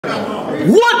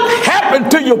What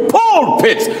happened to your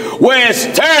pulpits where it's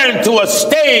turned to a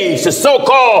stage to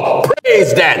so-called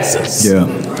praise dancers? Yeah.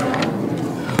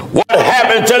 What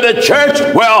happened to the church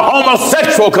where a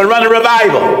homosexual can run a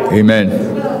revival? Amen.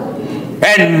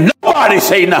 And nobody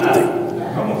say nothing.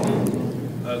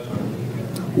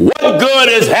 What good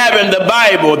is having the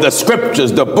Bible, the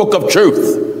scriptures, the book of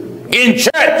truth in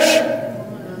church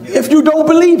if you don't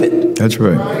believe it? That's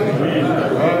right.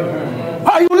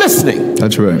 Are you listening?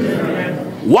 That's right.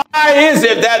 Why is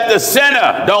it that the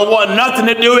sinner don't want nothing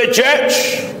to do with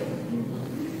church?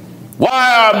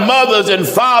 Why are mothers and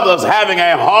fathers having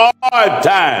a hard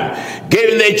time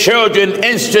getting their children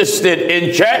interested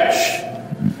in church?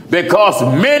 Because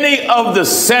many of the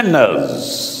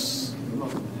sinners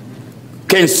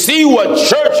can see what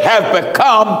church has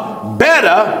become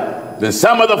better than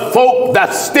some of the folk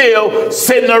that's still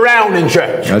sitting around in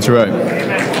church. That's right.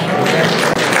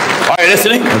 Are you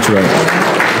listening? That's right.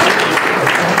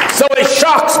 So it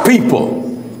shocks people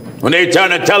when they turn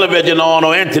the television on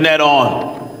or internet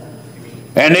on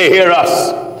and they hear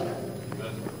us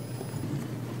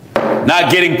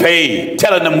not getting paid,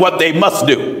 telling them what they must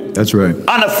do. That's right.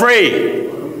 Unafraid.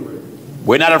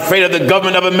 We're not afraid of the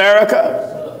government of America.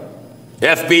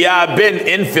 FBI been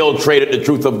infiltrated the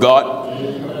truth of God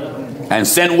and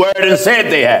sent word and said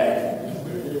they have.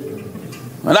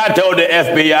 And I told the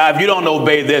FBI, if you don't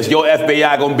obey this, your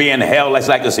FBI gonna be in hell. That's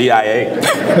like the CIA.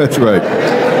 That's right.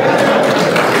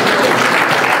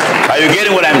 Are you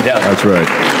getting what I'm telling you? That's right.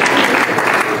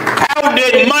 How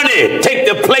did money take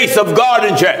the place of God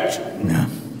in church? Yeah.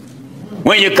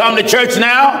 When you come to church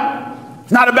now,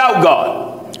 it's not about God.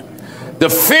 The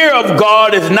fear of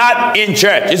God is not in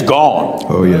church. It's gone.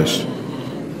 Oh, yes.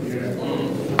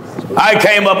 I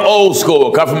came up old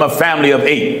school, come from a family of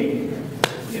 8.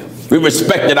 We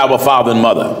respected our father and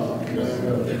mother.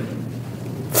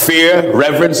 Fear,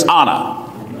 reverence, honor.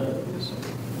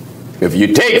 If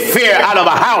you take fear out of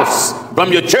a house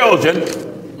from your children,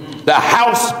 the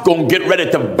house gonna get ready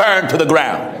to burn to the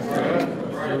ground.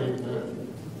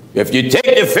 If you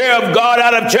take the fear of God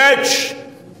out of church,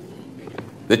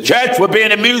 the church will be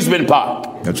an amusement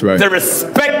park. That's right. The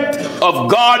respect of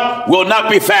God will not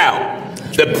be found.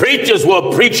 The preachers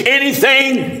will preach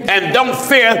anything and don't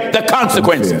fear the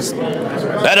consequences.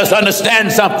 Let us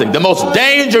understand something. The most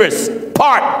dangerous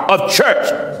part of church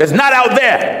is not out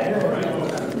there.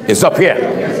 It's up here.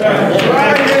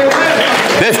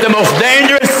 This is the most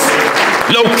dangerous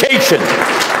location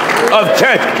of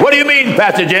church. What do you mean,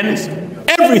 Pastor Jennings?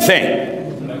 Everything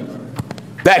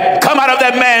that come out of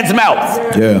that man's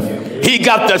mouth. Yeah. He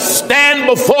got to stand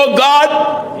before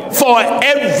God for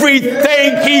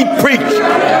everything he preached.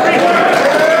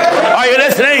 Are you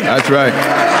listening? That's right.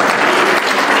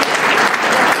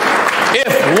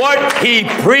 If what he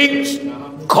preached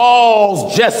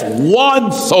calls just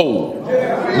one soul,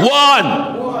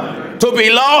 one, to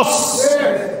be lost,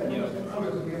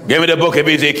 give me the book of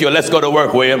Ezekiel. Let's go to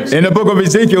work, Williams. In the book of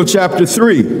Ezekiel, chapter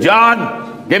 3.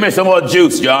 John, give me some more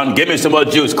juice, John. Give me some more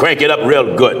juice. Crank it up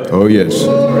real good. Oh, yes.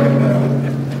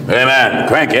 Amen.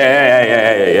 Crank,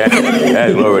 yeah.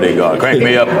 Glory to God. Crank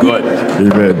me up good.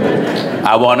 Amen.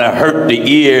 I want to hurt the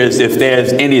ears if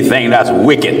there's anything that's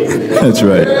wicked. That's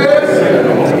right.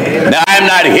 Now, I'm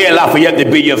not here, Lafayette, to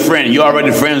be your friend. You're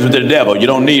already friends with the devil. You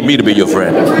don't need me to be your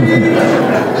friend.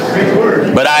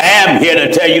 But I am here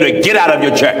to tell you to get out of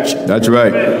your church. That's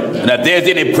right. And if there's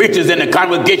any preachers in the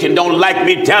congregation don't like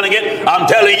me telling it, I'm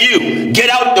telling you, get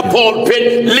out the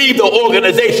pulpit, leave the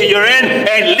organization you're in,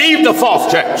 and leave the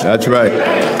false church. That's right.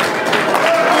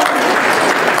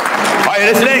 Are you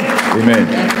listening? Amen.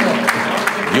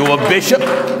 You're a bishop,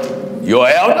 you're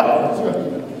an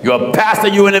elder, you're a pastor,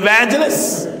 you're an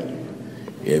evangelist.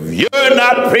 If you're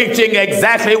not preaching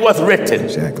exactly what's written,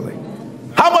 Exactly.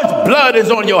 how much blood is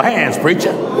on your hands,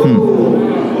 preacher? How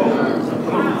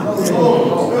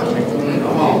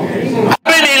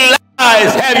many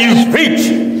lies have you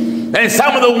preached? And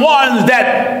some of the ones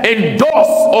that endorse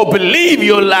or believe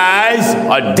your lies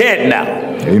are dead now.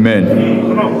 Amen.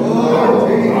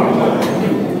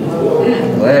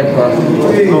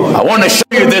 I want to show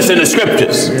you this in the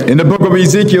scriptures. In the book of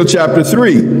Ezekiel, chapter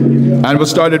 3, and we'll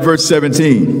start at verse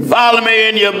 17. Follow me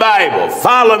in your Bible.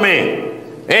 Follow me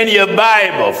in your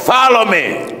Bible. Follow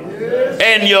me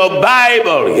in your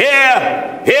Bible.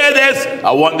 Hear this.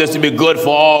 I want this to be good for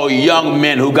all young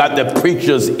men who got the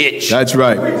preacher's itch. That's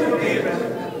right.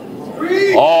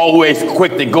 Always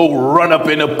quick to go run up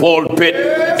in the pulpit,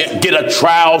 get a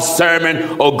trial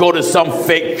sermon, or go to some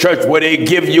fake church where they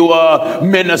give you a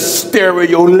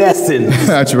ministerial lesson.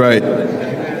 That's right.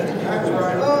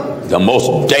 The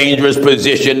most dangerous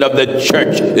position of the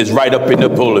church is right up in the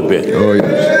pulpit. Oh,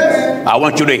 yes. I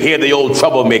want you to hear the old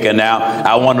troublemaker now.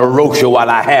 I want to roast you while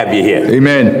I have you here.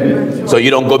 Amen. So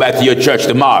you don't go back to your church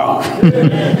tomorrow.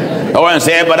 Oh, I'm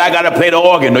saying, but I got to play the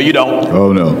organ. No, you don't.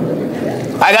 Oh, no.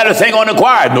 I got to sing on the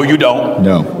choir. No, you don't.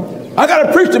 No. I got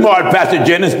to preach tomorrow, Pastor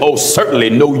Jennings. Oh, certainly.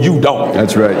 No, you don't.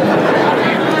 That's right.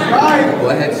 Go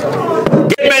ahead, son.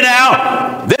 Get me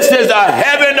now. This is a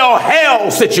heaven or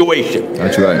hell situation.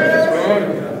 That's right.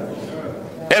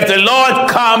 If the Lord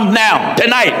come now,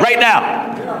 tonight, right now,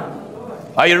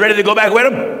 are you ready to go back with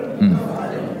him?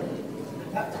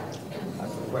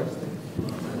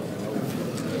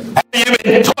 Have you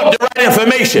been taught the right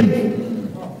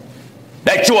information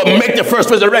that you will make the first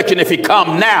resurrection if he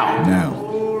come now? Now.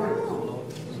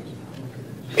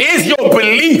 Is your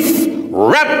belief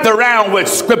wrapped around with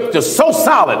scripture so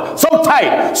solid, so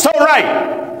tight, so right,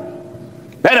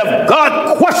 that if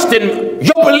God questioned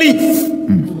your belief,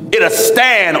 it'll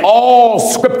stand all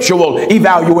scriptural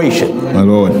evaluation? My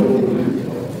Lord.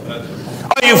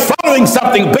 Are you following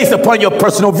something based upon your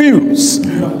personal views,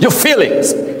 your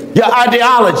feelings, your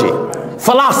ideology,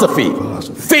 philosophy,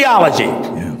 theology?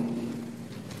 Yeah.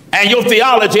 And your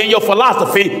theology and your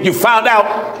philosophy, you found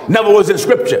out, never was in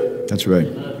scripture. That's right.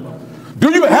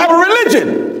 Do you have a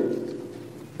religion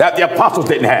that the apostles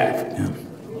didn't have? Yeah.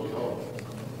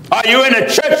 Are you in a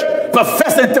church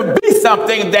professing to be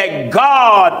something that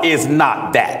God is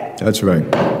not that? That's right.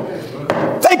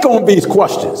 Think on these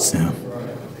questions. Yeah.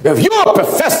 If you're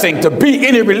professing to be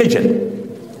any religion,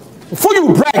 before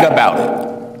you brag about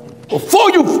it, before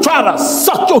you try to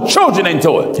suck your children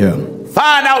into it, Yeah.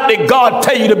 find out that God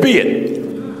tell you to be it.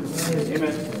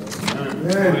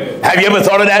 Have you ever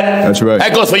thought of that? That's right.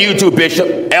 That goes for you too,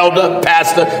 bishop, elder,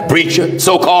 pastor, preacher,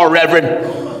 so-called reverend,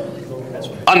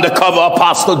 undercover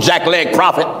apostle, jackleg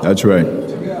prophet, That's right.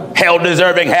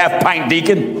 hell-deserving half-pint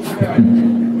deacon.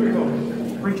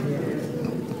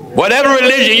 Whatever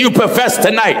religion you profess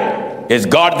tonight, is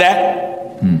God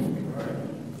that?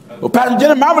 Well, Pastor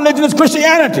Jenna, my religion is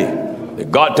Christianity.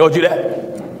 God told you that?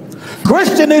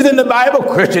 Christian is in the Bible.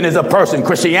 Christian is a person.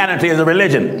 Christianity is a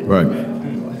religion. Right.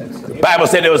 The Bible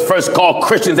said it was first called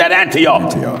Christians at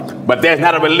Antioch. But there's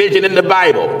not a religion in the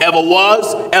Bible, ever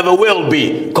was, ever will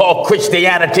be, called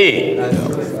Christianity.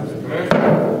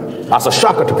 That's a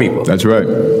shocker to people. That's right.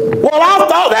 Well, I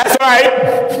thought, that's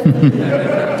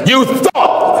right. You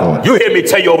thought. You hear me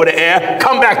tell you over the air,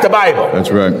 come back to Bible.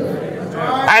 That's right.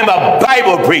 I'm a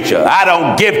Bible preacher. I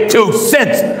don't give 2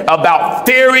 cents about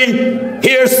theory,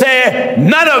 hearsay,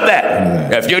 none of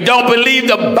that. If you don't believe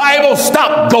the Bible,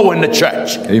 stop going to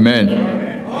church. Amen.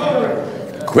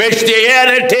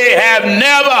 Christianity have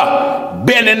never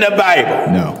been in the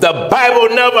Bible. No. The Bible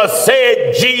never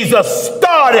said Jesus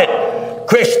started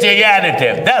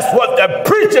Christianity. That's what the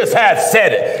preachers have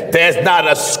said it. There's not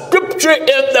a scripture in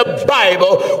the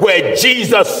Bible where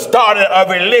Jesus started a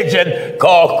religion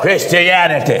called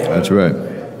Christianity. That's right.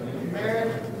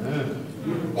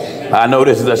 I know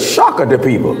this is a shocker to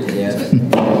people.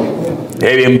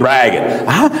 They've been bragging.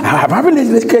 My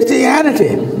religion is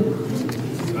Christianity.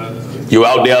 You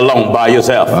out there alone by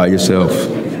yourself. By yourself.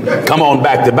 Come on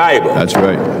back to Bible. That's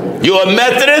right. You a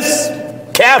Methodist,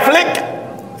 Catholic,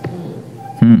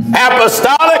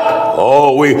 apostolic?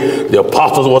 Oh, the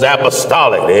apostles was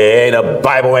apostolic. The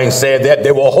Bible ain't said that.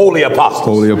 They were holy apostles.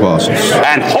 Holy apostles.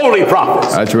 And holy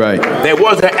prophets. That's right. There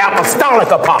wasn't apostolic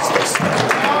apostles.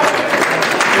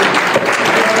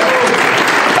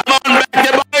 Come on back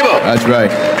to Bible. That's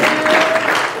right.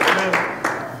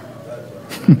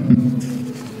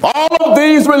 All of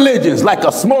these religions, like a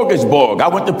smorgasbord. I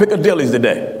went to Piccadilly's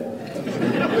today.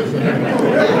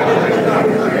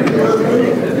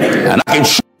 And I can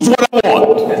choose what I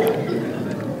want.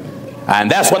 And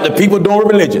that's what the people do in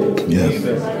religion. Yeah.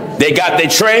 They got their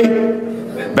tray,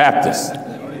 Baptist,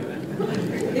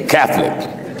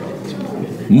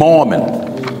 Catholic, Mormon,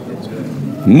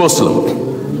 Muslim.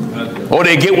 Or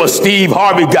they get what Steve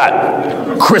Harvey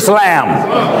got, Chris Lamb.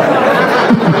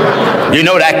 You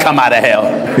know that come out of hell.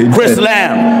 Chris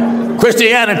Lamb,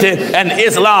 Christianity and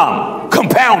Islam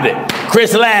compounded.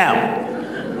 Chris Lamb.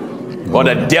 Well,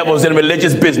 the devil's in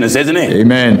religious business, isn't he?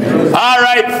 Amen. All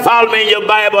right, follow me in your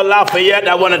Bible, Lafayette.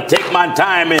 I want to take my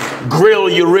time and grill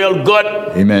you real good.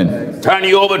 Amen. Turn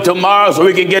you over tomorrow so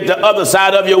we can get the other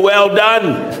side of you well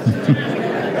done.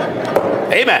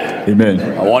 Amen. Amen.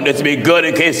 I want this to be good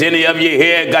in case any of you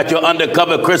here got your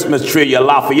undercover Christmas tree, you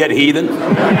Lafayette heathen.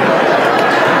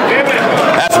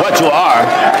 That's what you are.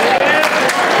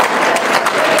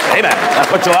 Amen. That's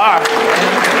what you are.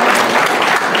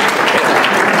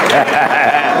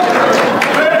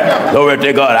 Glory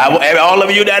to God. All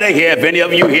of you that are here, if any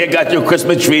of you here got your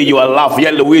Christmas tree, you are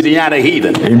Lafayette, Louisiana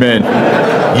heathen. Amen.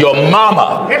 Your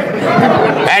mama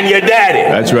and your daddy.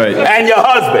 That's right. And your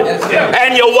husband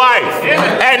and your wife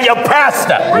and your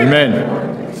pastor. Amen.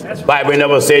 The Bible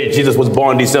never said Jesus was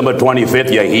born December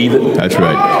 25th, you heathen. That's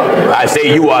right. I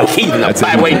say you are heathen. The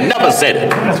Bible never said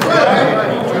it.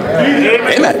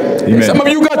 Amen. Amen. Some of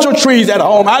you got your trees at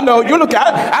home. I know. You look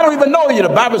at I don't even know you. The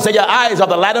Bible says your eyes are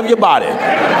the light of your body.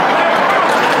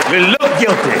 You look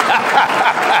guilty.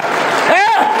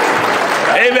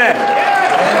 Amen.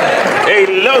 They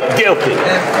look guilty.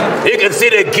 You can see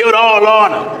the guilt all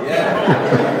on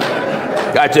them.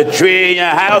 Got your tree in your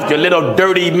house, your little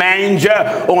dirty manger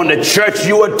on the church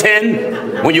you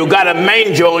attend. When you got a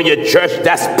manger on your church,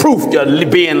 that's proof you're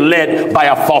being led by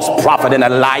a false prophet and a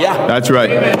liar. That's right.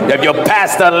 If your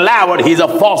pastor allow it, he's a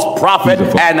false prophet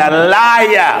and a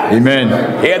liar.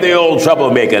 Amen. Hear the old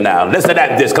troublemaker now. Listen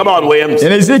at this. Come on, Williams.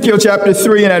 In Ezekiel chapter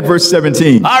 3 and at verse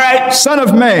 17. All right. Son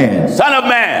of man. Son of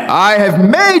man. I have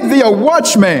made thee a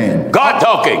watchman. God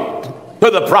talking to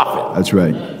the prophet. That's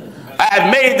right. I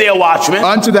have made thee a watchman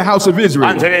unto the house of Israel.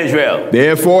 Unto Israel.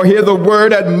 Therefore hear the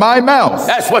word at my mouth.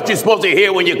 That's what you're supposed to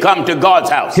hear when you come to God's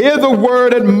house. Hear the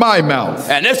word at my mouth.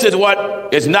 And this is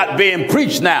what is not being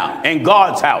preached now in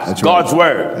God's house. That's God's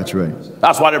right. word. That's right.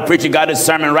 That's why the preacher got his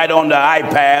sermon right on the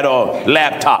iPad or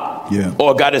laptop. Yeah.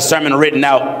 Or got his sermon written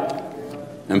out.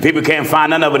 And people can't find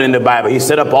none of it in the Bible. He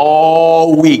sit up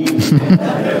all week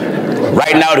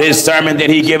writing out his sermon, then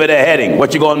he give it a heading.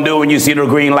 What you gonna do when you see the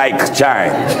green light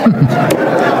shine?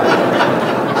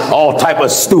 All type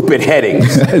of stupid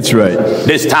headings. That's right.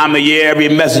 This time of year, every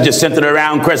message is centered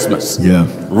around Christmas. Yeah.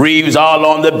 Wreaths all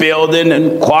on the building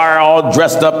and choir all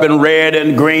dressed up in red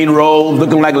and green robes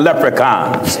looking like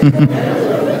leprechauns.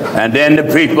 And then the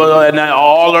people and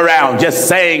all around just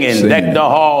singing, deck the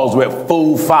halls with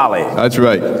fool folly. That's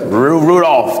right.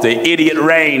 Rudolph, the idiot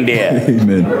reindeer.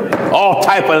 Amen. All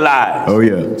type of lies. Oh,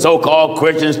 yeah. So-called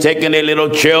Christians taking their little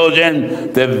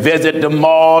children to visit the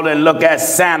mall and look at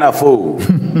Santa food.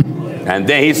 And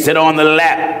then he sit on the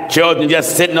lap. Children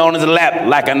just sitting on his lap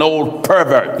like an old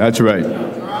pervert. That's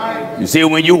right. You see,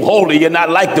 when you holy, you're not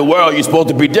like the world. You're supposed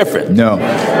to be different. No.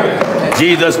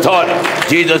 Jesus taught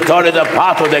his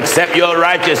apostles, except your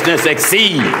righteousness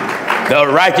exceed the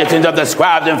righteousness of the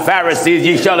scribes and Pharisees,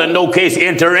 ye shall in no case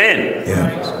enter in.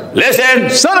 Yeah. Listen.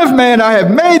 Son of man, I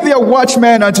have made thee a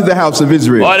watchman unto the house of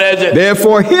Israel. What is it?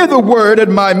 Therefore hear the word at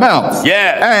my mouth.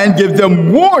 Yeah. And give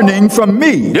them warning from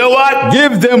me. Do what?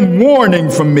 Give them warning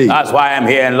from me. That's why I'm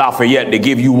here in Lafayette, to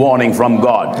give you warning from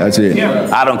God. That's it.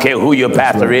 I don't care who your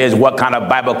pastor is, what kind of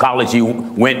Bible college you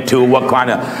went to, what kind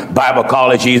of Bible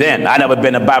college he's in. I've never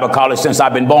been to Bible college since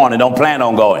I've been born and don't plan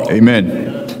on going.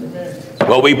 Amen.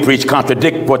 Well, we preach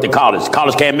contradict what the college.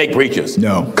 College can't make preachers.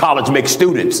 No. College makes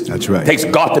students. That's right. It takes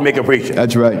God to make a preacher.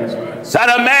 That's right. Son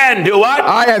of man, do what?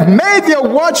 I have made thee a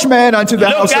watchman unto the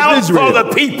house of Israel. Look out for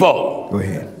the people. Go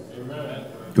ahead.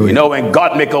 You know, when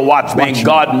God make a watchman,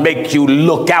 God makes you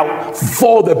look out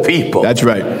for the people. That's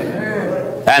right.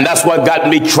 And that's what got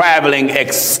me traveling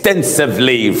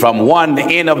extensively from one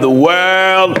end of the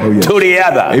world to the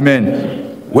other.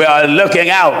 Amen. We are looking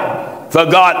out for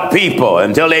God people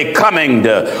until they coming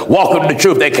to walk with the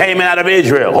truth. They came in out of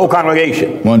Israel, whole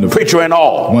congregation. Wonderful. Preacher and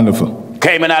all. Wonderful.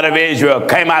 Came in out of Israel,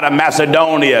 came out of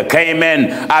Macedonia, came in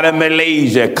out of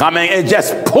Malaysia, coming and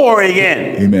just pouring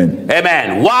in. Amen.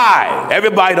 Amen. Why?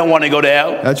 Everybody don't want to go to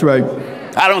hell. That's right.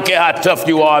 I don't care how tough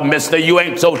you are, mister. You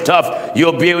ain't so tough,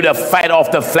 you'll be able to fight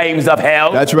off the flames of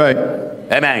hell. That's right.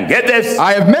 Amen. Get this.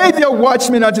 I have made thee a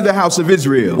watchman unto the house of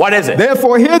Israel. What is it?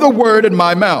 Therefore hear the word in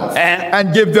my mouth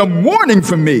and give them warning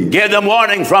from me. Give them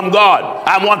warning from God.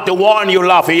 I want to warn you,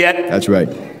 Lafayette. That's right.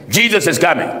 Jesus is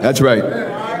coming. That's right.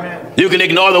 You can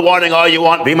ignore the warning all you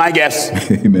want. Be my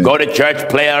guest. Amen. Go to church,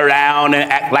 play around,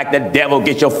 and act like the devil.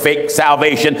 Get your fake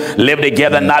salvation. Live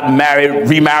together, not marry,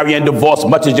 remarry, and divorce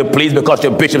much as you please because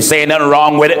your bishop's saying nothing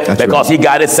wrong with it. That's because right. he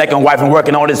got his second wife and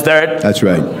working on his third. That's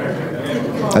right.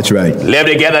 That's right. Live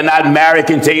together, not marry.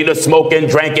 Continue to smoke and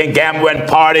drink and gamble and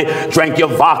party. Drink your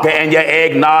vodka and your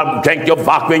eggnog. Drink your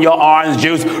vodka and your orange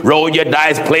juice. Roll your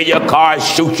dice. Play your cards.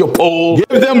 Shoot your pool.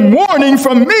 Give them warning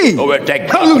from me. Over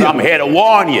take God. I'm here to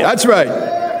warn you. That's right.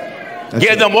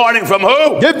 Give them warning from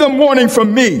who? Give them warning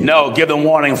from me. No, give them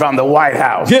warning from the White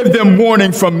House. Give them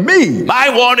warning from me. My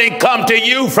warning come to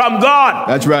you from God.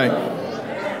 That's right.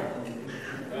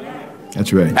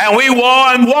 That's right. And we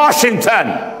warn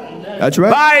Washington. That's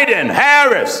right. Biden,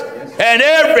 Harris, and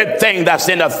everything that's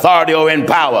in authority or in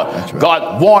power. Right.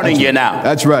 God warning you now.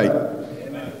 That's right.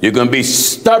 You can be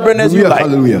stubborn as you like.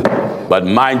 Hallelujah. But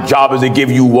my job is to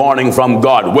give you warning from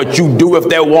God. What you do if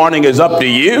that warning is up to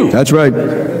you. That's right.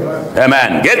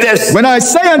 Amen. Get this. When I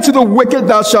say unto the wicked,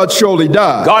 thou shalt surely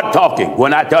die. God talking.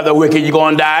 When I tell the wicked you're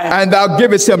going to die. And thou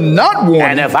givest him not warning.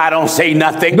 And if I don't say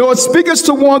nothing. Nor speakest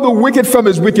to warn the wicked from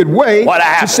his wicked way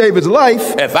to save his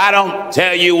life. If I don't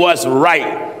tell you what's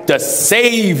right to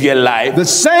save your life, the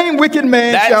same wicked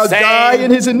man shall die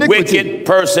in his iniquity. Wicked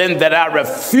person that I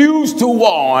refuse to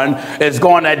warn is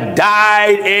going to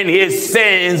die in his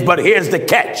sins. But here's the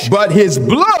catch. But his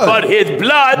blood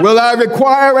will I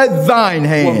require at thine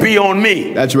hand. Will be on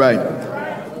me. That's right.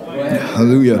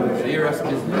 Hallelujah.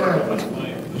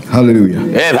 Hallelujah.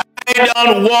 If I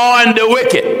don't warn the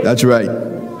wicked. That's right.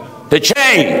 To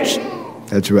change.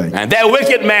 That's right. And that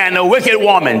wicked man, the wicked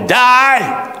woman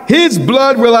die. His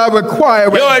blood will I require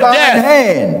at thine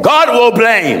hand. God will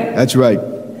blame. That's right.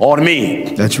 On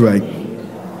me. That's right.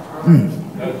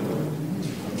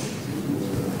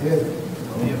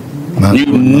 You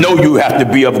know you have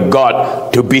to be of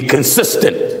God to be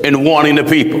consistent in warning the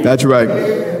people. That's right.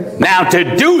 Now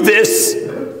to do this,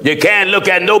 you can't look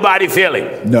at nobody's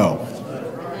feeling. No.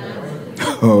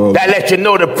 That lets you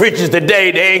know the preachers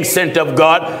today, they ain't sent of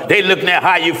God. They looking at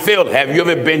how you feel. Have you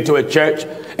ever been to a church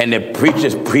and the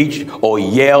preachers preach or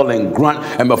yell and grunt,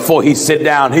 and before he sit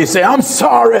down, he say, I'm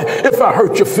sorry if I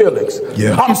hurt your feelings.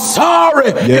 Yeah. I'm sorry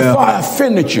if I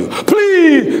offended you.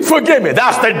 Please forgive me.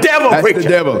 That's the devil. That's preacher. the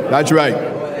devil. That's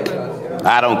right.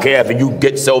 I don't care if you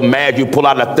get so mad you pull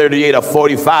out a 38 or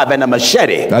 45 and a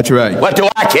machete. That's right. What do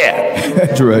I care?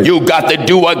 That's right. You got to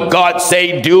do what God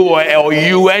say do, or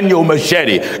you and your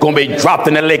machete gonna be dropped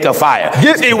in the lake of fire.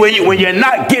 See, when you're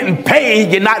not getting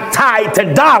paid, you're not tied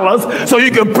to dollars, so you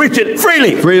can preach it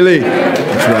freely. Freely.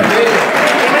 That's right.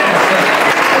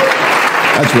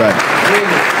 That's right.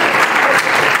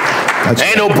 That's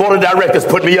Ain't no board of directors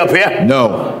put me up here.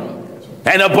 No.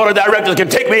 Ain't no board of directors can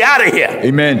take me out of here.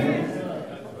 Amen.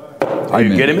 Are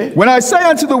you kidding me? When I say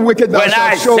unto the wicked, thou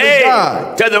shalt surely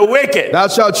die. To the wicked, thou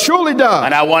shalt surely die.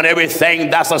 And I want everything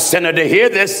that's a sinner to hear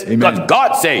this, because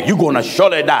God say you're going to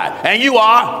surely die. And you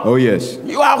are. Oh, yes.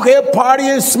 You out here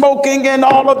partying, smoking, and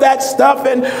all of that stuff,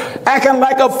 and acting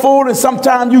like a fool, and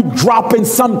sometimes you drop in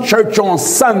some church on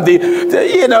Sunday,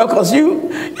 you know, because you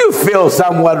feel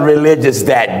somewhat religious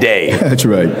that day. That's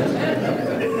right.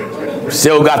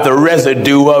 Still got the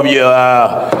residue of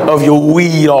your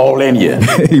weed all in you.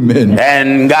 Amen.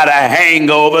 And got a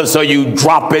hangover, so you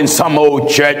drop in some old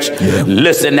church,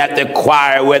 listen at the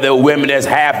choir where the women is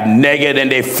half naked and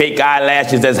their fake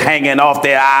eyelashes is hanging off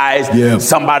their eyes. Yeah.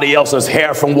 Somebody else's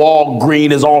hair from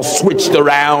Walgreens is all switched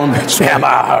around. That's right. Am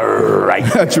I right?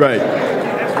 That's right.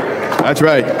 That's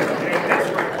right.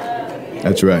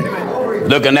 That's right.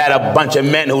 Looking at a bunch of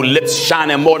men whose lips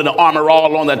shining more than the armor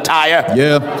all on the tire.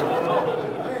 Yeah.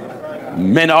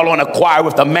 Men all on the choir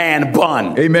with the man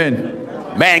bun. Amen.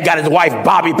 Man got his wife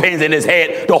bobby pins in his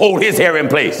head to hold his hair in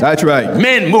place. That's right.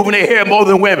 Men moving their hair more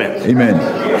than women. Amen.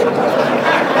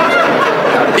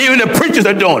 Even the preachers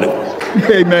are doing it.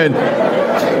 Amen.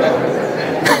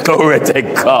 Glory to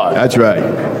God. That's right.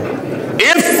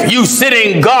 If you sit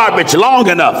in garbage long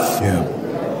enough,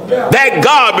 that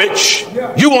garbage,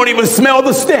 you won't even smell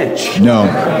the stench. No.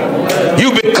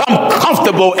 You become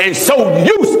comfortable and so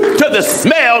used to the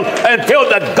smell until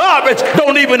the garbage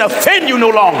don't even offend you no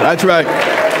longer. That's right.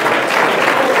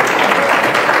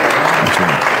 That's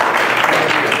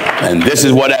right. And this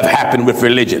is what have happened with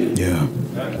religion. Yeah.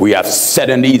 We have sat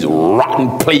in these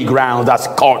rotten playgrounds that's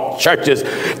called churches.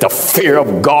 The fear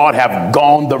of God have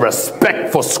gone. The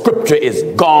respect for scripture is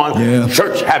gone. Yeah.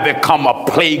 Church have become a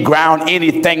playground.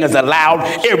 Anything is allowed.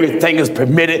 Everything is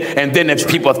permitted. And then if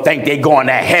people think they're going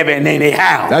to heaven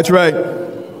anyhow. That's right.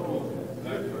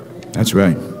 That's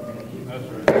right.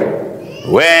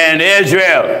 When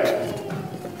Israel,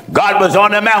 God was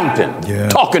on the mountain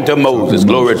talking to Moses.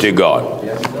 Glory to God.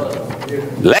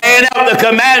 Laying out the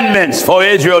commandments for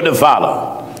Israel to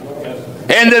follow.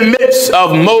 In the midst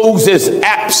of Moses'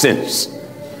 absence,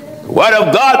 the word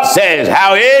of God says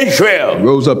how Israel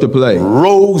rose up to play.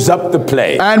 Rose up to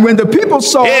play. And when the people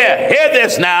saw... Hear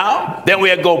this now. Then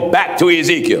we'll go back to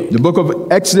Ezekiel. The book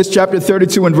of Exodus chapter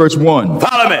 32 and verse 1.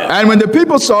 Follow me. And when the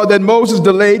people saw that Moses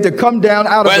delayed to come down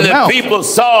out of the mount. When the people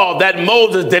saw that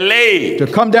Moses delayed to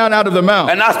come down out of the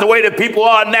mount. And that's the way the people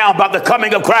are now about the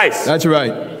coming of Christ. That's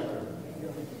right.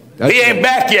 He ain't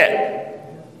back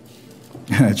yet.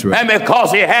 That's right. And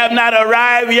because he have not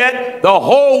arrived yet, the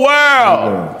whole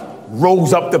world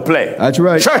rose up to play. That's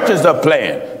right. Churches are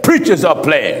playing. Preachers are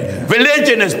playing.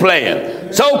 Religion is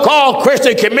playing. So-called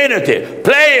Christian community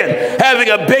playing, having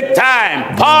a big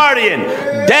time,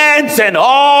 partying, dancing,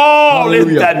 all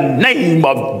Hallelujah. in the name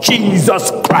of Jesus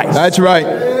Christ. That's right.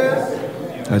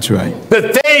 That's right. The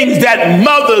things that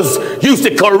mothers used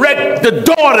to correct the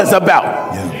daughters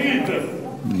about. Yeah.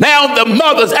 Now the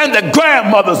mothers and the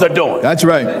grandmothers are doing. That's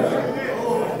right.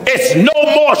 It's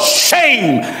no more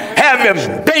shame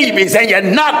having babies and you're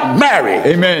not married.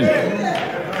 Amen.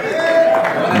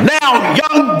 Now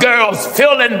young girls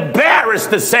feel embarrassed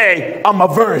to say, I'm a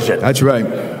virgin. That's right.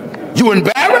 You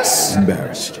embarrassed?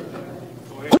 Embarrassed.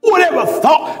 Who would ever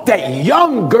thought that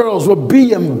young girls would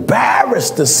be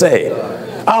embarrassed to say,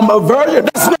 I'm a virgin?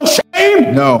 That's no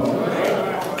shame. No.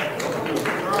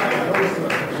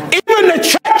 Even the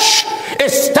church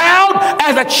is styled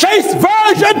as a chaste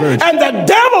virgin, and the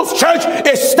devil's church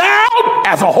is styled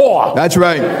as a whore. That's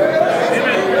right.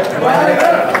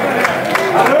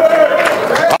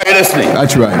 Are you listening?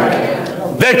 That's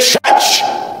right. The church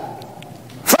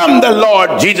from the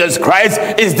Lord Jesus Christ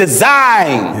is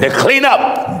designed to clean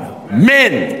up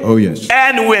men Oh, yes.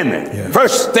 and women. Yeah.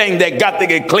 First thing that got to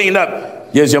get cleaned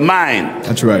up is your mind.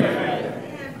 That's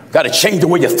right. Got to change the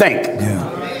way you think.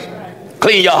 Yeah.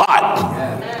 Clean your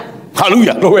heart.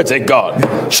 Hallelujah. Glory to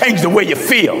God. Change the way you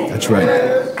feel. That's right.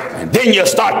 And then you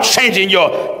start changing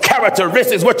your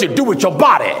characteristics, what you do with your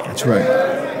body. That's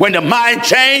right. When the mind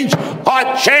change,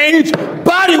 heart change,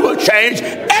 body will change.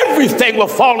 Everything will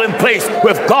fall in place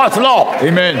with God's law.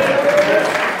 Amen.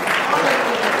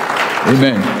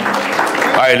 Amen.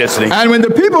 Are you listening? And when the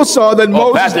people saw that Oh,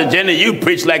 Moses... Pastor Jenny, you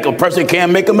preach like a person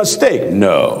can't make a mistake.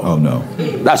 No. Oh, no.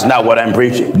 That's not what I'm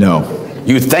preaching. No.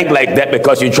 You think like that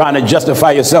because you're trying to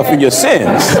justify yourself in your sins.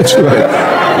 That's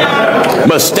right.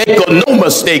 Mistake or no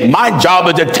mistake, my job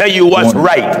is to tell you what's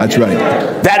right. That's right.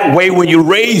 That way, when you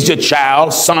raise your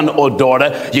child, son or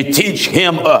daughter, you teach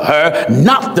him or her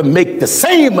not to make the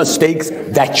same mistakes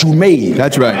that you made.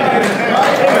 That's right.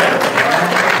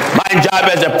 My job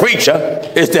as a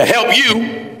preacher is to help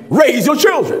you raise your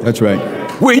children. That's right.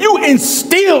 When you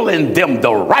instill in them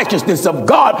the righteousness of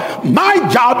God, my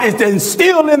job is to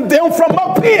instill in them from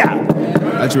up here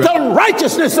That's right. the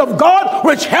righteousness of God,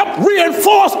 which help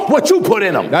reinforce what you put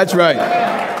in them. That's right.